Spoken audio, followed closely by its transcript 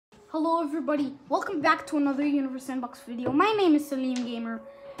Hello everybody, welcome back to another Universe Sandbox video. My name is Salim Gamer,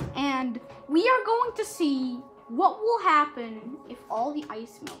 and we are going to see what will happen if all the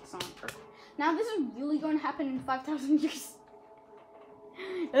ice melts on Earth. Now this is really going to happen in 5,000 years.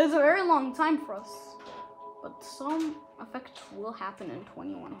 It's a very long time for us, but some effects will happen in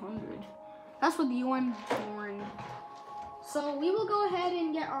 2100. That's what the UN warned. So we will go ahead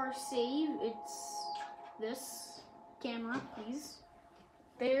and get our save. It's this camera, please.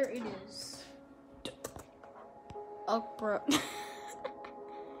 There it is. Oh, bro.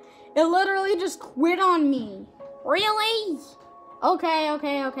 It literally just quit on me. Really? Okay. I'm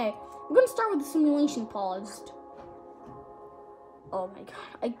gonna start with the simulation paused. Oh my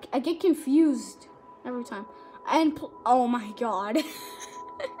god. I get confused every time. And, oh my god.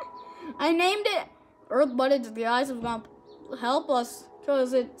 I named it Earth, but it's the eyes of God. Help us,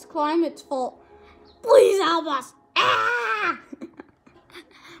 because it's climate's fault. Please help us. Ah!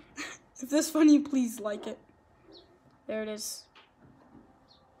 If this is funny, please like it. There it is.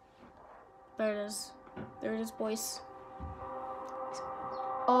 There it is. There it is, boys.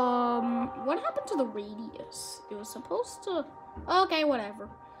 What happened to the radius? It was supposed to... Okay, whatever.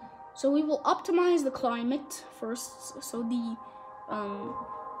 So we will optimize the climate first. So the,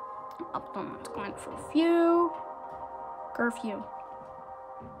 optimize climate for curfew.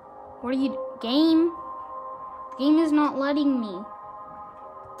 What are you... Game? The game is not letting me.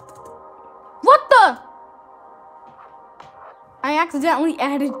 What the? I accidentally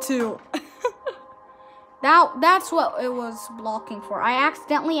added 2. That's what it was blocking for. I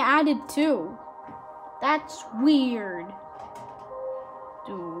accidentally added 2. That's weird.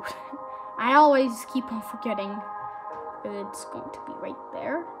 Dude. I always keep on forgetting that it's going to be right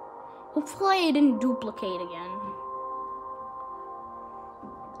there. Hopefully I didn't duplicate again.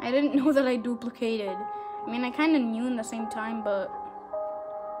 I didn't know that I duplicated. I mean, I kind of knew in the same time, but...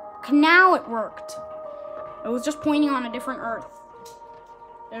 Now it worked. It was just pointing on a different Earth.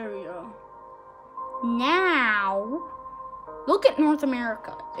 There we go. Now, look at North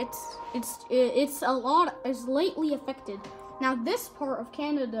America. It's lately affected. Now this part of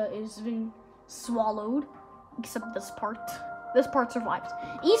Canada has been swallowed, except this part. This part survives.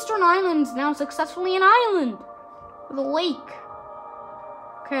 Eastern Island is now successfully an island with a lake.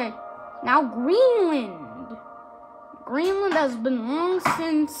 Okay, now Greenland. Greenland has been long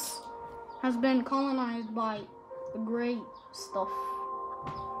since colonized by the gray stuff.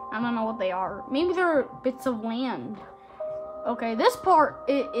 I don't know what they are. Maybe they're bits of land. Okay, this part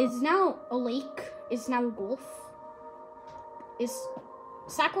is now a lake. It's now a gulf.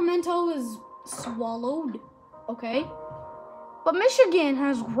 Sacramento is swallowed. Okay, but Michigan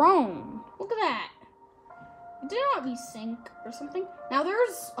has grown. Look at that. Did not we sink or something? Now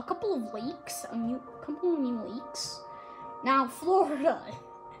there's a couple of lakes, a couple of new lakes. Now, Florida.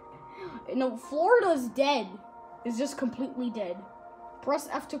 No, Florida's dead. It's just completely dead. Press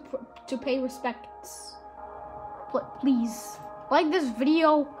F to pay respects. Please, like this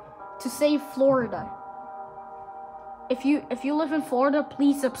video to save Florida. If you live in Florida,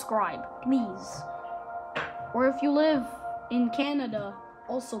 please subscribe, please. Or if you live in Canada,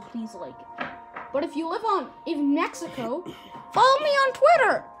 also please like it. But if you live in Mexico, follow me on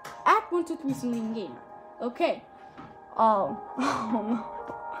Twitter @123SalimGamer. Okay. Oh no.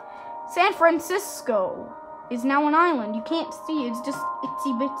 San Francisco is now an island. You can't see, it's just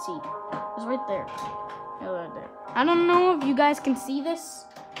itsy bitsy. It's right there. Yeah, right there. I don't know if you guys can see this.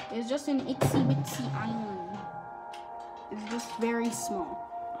 It's just an itsy bitsy island. It's just very small.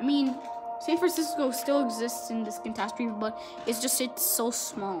 I mean, San Francisco still exists in this catastrophe, but it's so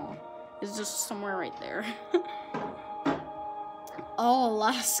small. It's just somewhere right there. Oh,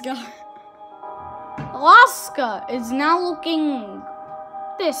 Alaska. Alaska is now looking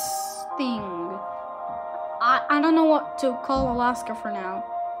this thing. I don't know what to call Alaska for now.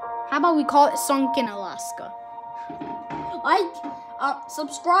 How about we call it Sunken Alaska?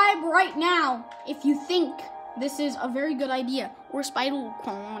 Subscribe right now if you think this is a very good idea. Or a spider will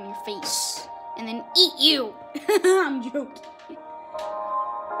crawl on your face and then eat you. I'm joking.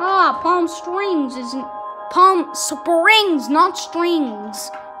 Palm Springs isn't... Palm Springs, not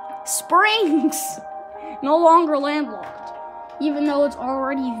strings. Springs. No longer landlocked, even though it's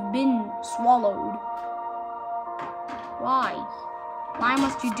already been swallowed. Why? Why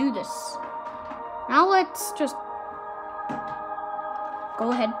must you do this? Now let's just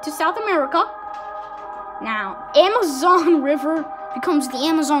go ahead to South America. Now, Amazon River becomes the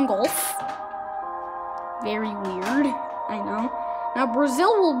Amazon Gulf. Very weird, I know. Now,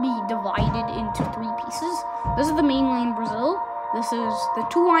 Brazil will be divided into 3 pieces. This is the mainland Brazil. This is the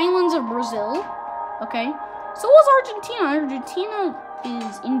 2 islands of Brazil. Okay. So was Argentina. Argentina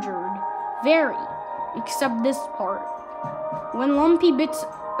is injured. Very. Except this part. When lumpy bits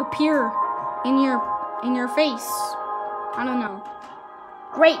appear in your face. I don't know.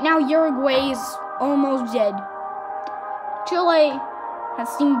 Great, now Uruguay is almost dead. Chile has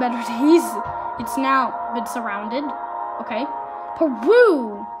seen better days. It's now been surrounded. Okay.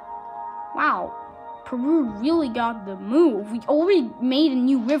 Peru. Wow. Peru really got the move. We already made a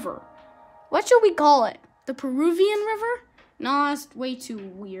new river. What should we call it? The Peruvian River? No, that's way too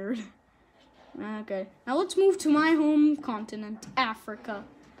weird. Okay. Now let's move to my home continent, Africa.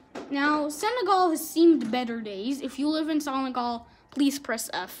 Now, Senegal has seen better days. If you live in Senegal, please press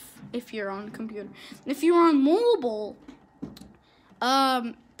F if you're on computer. If you're on mobile,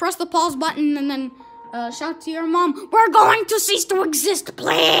 press the pause button and then shout to your mom, "We're going to cease to exist,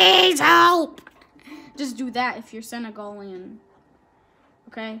 please help!" Just do that if you're Senegalian.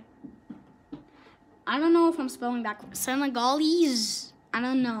 Okay? I don't know if I'm spelling that correct. Senegalese? I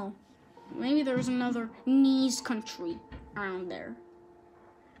don't know. Maybe there's another Chinese country around there.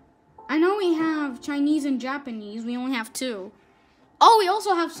 I know we have Chinese and Japanese. We only have 2. Oh, we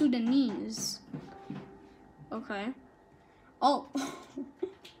also have Sudanese. Okay. Oh.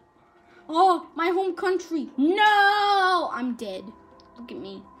 Oh, my home country. No! I'm dead. Look at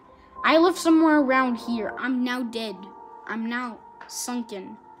me. I live somewhere around here. I'm now dead. I'm now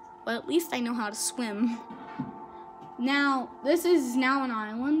sunken. But at least I know how to swim. Now, this is now an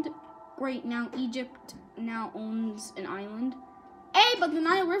island. Great, now Egypt now owns an island. Hey, but the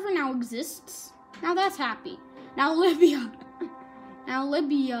Nile River now exists. Now that's happy. Now Libya. Now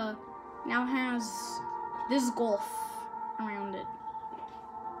Libya now has this gulf around it.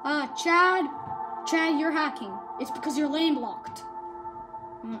 Chad, you're hacking. It's because you're landlocked.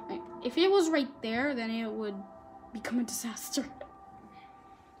 If it was right there, then it would become a disaster.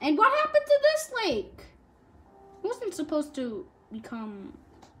 And what happened to this lake? It wasn't supposed to become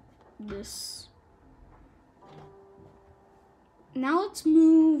this. Now let's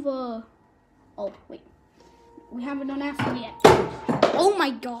move, oh, wait. We haven't done Africa yet. Oh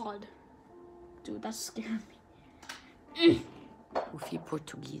my god. Dude, that scared me. We speak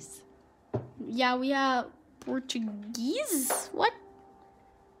Portuguese. Yeah, we have Portuguese? What?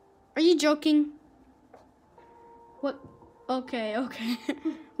 Are you joking? What? Okay.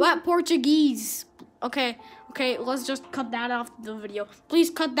 What Portuguese? Okay, let's just cut that off the video. Please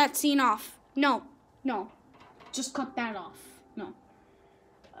cut that scene off. No. Just cut that off. No.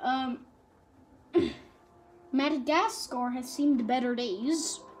 Madagascar has seen better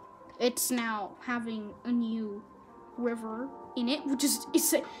days. It's now having a new river in it, which is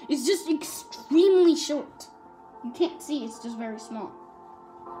it's just extremely short. You can't see, it's just very small.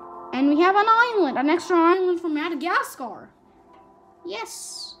 And we have an island, an extra island from Madagascar.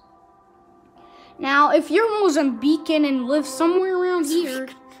 Yes. Now, if you're Mozambican and live somewhere around here,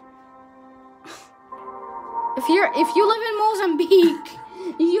 if you live in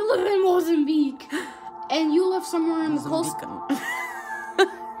Mozambique, and you live somewhere in the coast,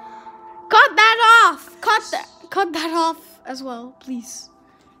 cut that off. Cut that off as well, please.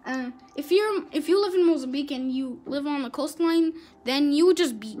 If you live in Mozambique and you live on the coastline, then you would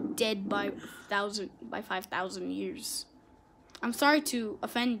just be dead by 5,000 years. I'm sorry to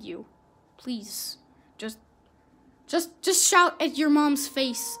offend you. Please, just shout at your mom's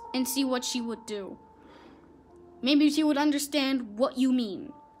face and see what she would do. Maybe she would understand what you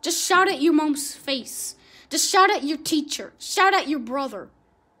mean. Just shout at your mom's face. Just shout at your teacher. Shout at your brother.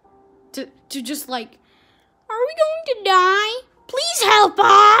 To just like, are we going to die? Please help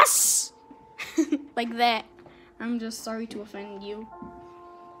us! Like that. I'm just sorry to offend you.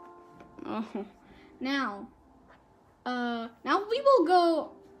 Oh. Now we will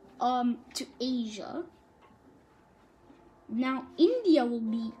go to Asia. Now India will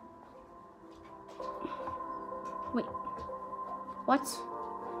be... Wait. What?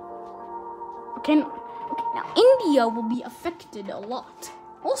 Okay, now India will be affected a lot.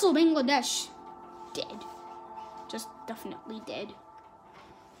 Also Bangladesh, dead. Just definitely dead.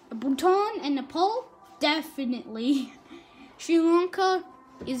 Bhutan and Nepal, definitely. Sri Lanka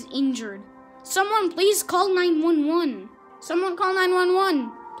is injured. Someone please call 911. Someone call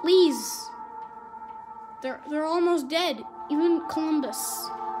 911, please. They're almost dead. Even Columbus,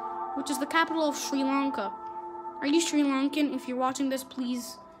 which is the capital of Sri Lanka. Are you Sri Lankan? If you're watching this,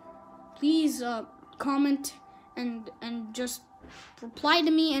 please comment and just reply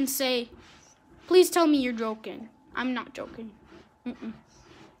to me and say, please tell me you're joking. I'm not joking.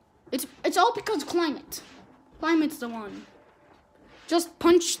 It's all because of climate. Climate's the one. Just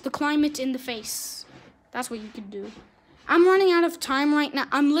punch the climate in the face. That's what you could do. I'm running out of time right now.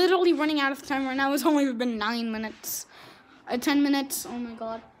 I'm literally running out of time right now. It's only been 9 minutes. 10 minutes. Oh my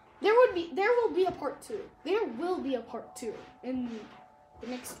god. There will be a part 2. There will be a part 2 in the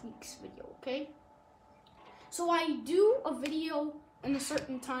next week's video, okay? So I do a video in a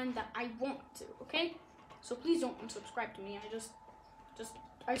certain time that I want to, okay? So please don't unsubscribe to me.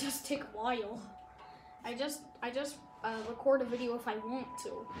 I just take a while. I just record a video if I want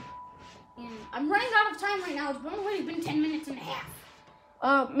to. And I'm running out of time right now. It's already been 10 minutes and a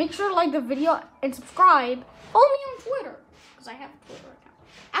half. Make sure to like the video and subscribe. Follow me on Twitter, because I have a Twitter account.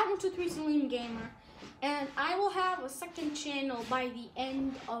 @123 Salim Gamer, and I will have a second channel by the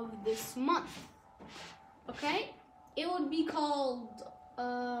end of this month. Okay? It would be called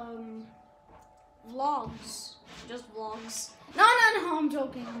vlogs. Just vlogs. No, I'm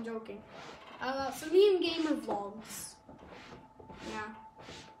joking. Salim Gamer vlogs. Yeah.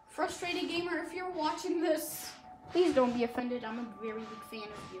 Frustrated Gamer, if you're watching this, please don't be offended. I'm a very big fan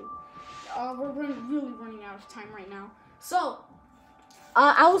of you. We're really running out of time right now. So,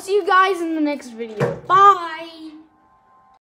 I will see you guys in the next video. Bye!